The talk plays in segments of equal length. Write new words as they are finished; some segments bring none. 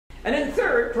And then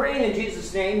third, praying in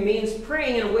Jesus' name means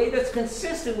praying in a way that's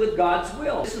consistent with God's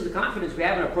will. This is the confidence we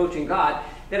have in approaching God,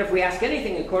 that if we ask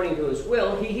anything according to his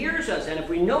will, he hears us. And if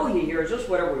we know he hears us,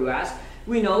 whatever we ask,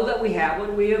 we know that we have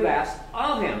what we have asked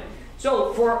of him.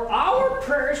 So for our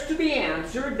prayers to be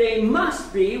answered, they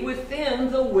must be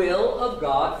within the will of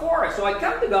God for us. So I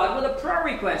come to God with a prayer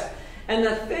request. And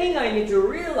the thing I need to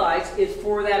realize is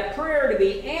for that prayer to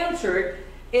be answered,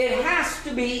 it has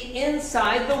to be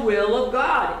inside the will of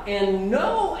God. And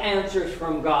no answers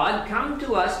from God come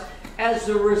to us as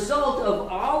the result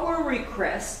of our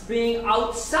requests being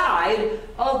outside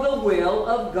of the will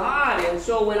of God. And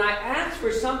so when I ask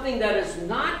for something that is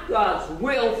not God's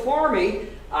will for me,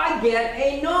 I get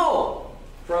a no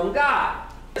from God.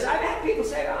 I've had people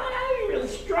say, oh, I really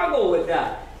struggle with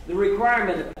that. The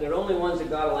requirement that only ones that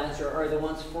God will answer are the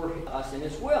ones for us in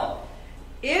his will.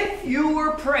 If you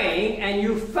were praying and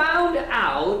you found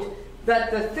out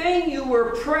that the thing you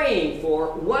were praying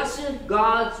for wasn't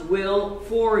God's will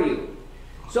for you.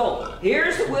 So,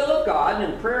 here's the will of God,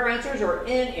 and prayer answers are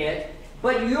in it,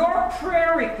 but your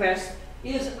prayer request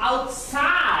is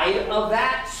outside of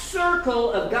that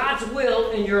circle of God's will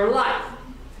in your life.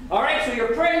 Alright, so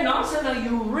you're praying, and all of a sudden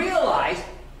you realize,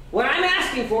 what I'm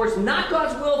asking for is not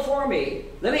God's will for me.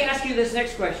 Let me ask you this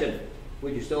next question.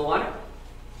 Would you still want it?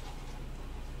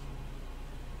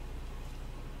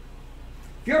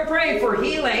 If you're praying for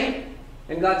healing,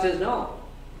 and God says, no,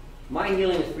 my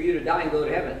healing is for you to die and go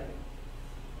to heaven.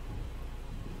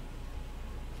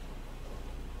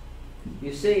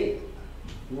 You see,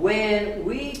 when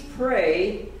we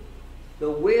pray,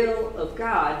 the will of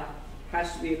God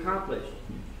has to be accomplished.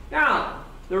 Now,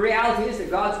 the reality is that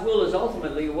God's will is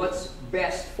ultimately what's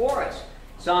best for us.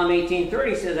 Psalm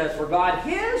 18:30 says, as for God,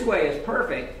 his way is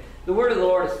perfect. The word of the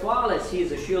Lord is flawless. He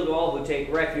is a shield to all who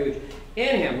take refuge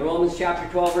in him. Romans chapter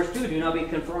 12, verse 2, do not be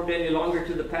conformed any longer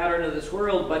to the pattern of this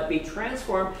world, but be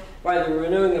transformed by the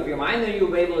renewing of your mind. Then you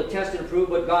will be able to test and prove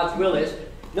what God's will is.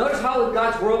 Notice how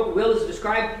God's will is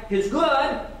described, his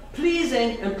good,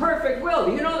 pleasing, and perfect will.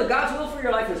 Do you know that God's will for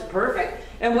your life is perfect?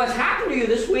 And what's happened to you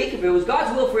this week, if it was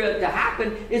God's will for it to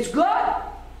happen, it's good.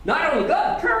 Not only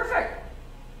good, perfect.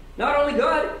 Not only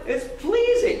good, it's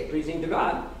pleasing. Pleasing to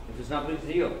God, if it's not pleasing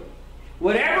to you.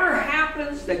 Whatever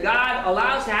happens that God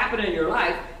allows to happen in your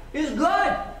life is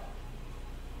good.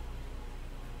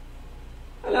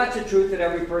 And that's a truth that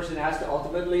every person has to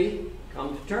ultimately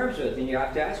come to terms with. And you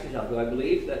have to ask yourself, do I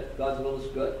believe that God's will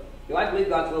is good? Do I believe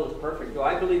God's will is perfect? Do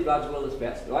I believe God's will is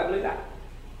best? Do I believe that?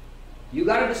 You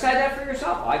got to decide that for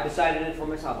yourself. I've decided it for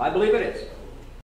myself. I believe it is.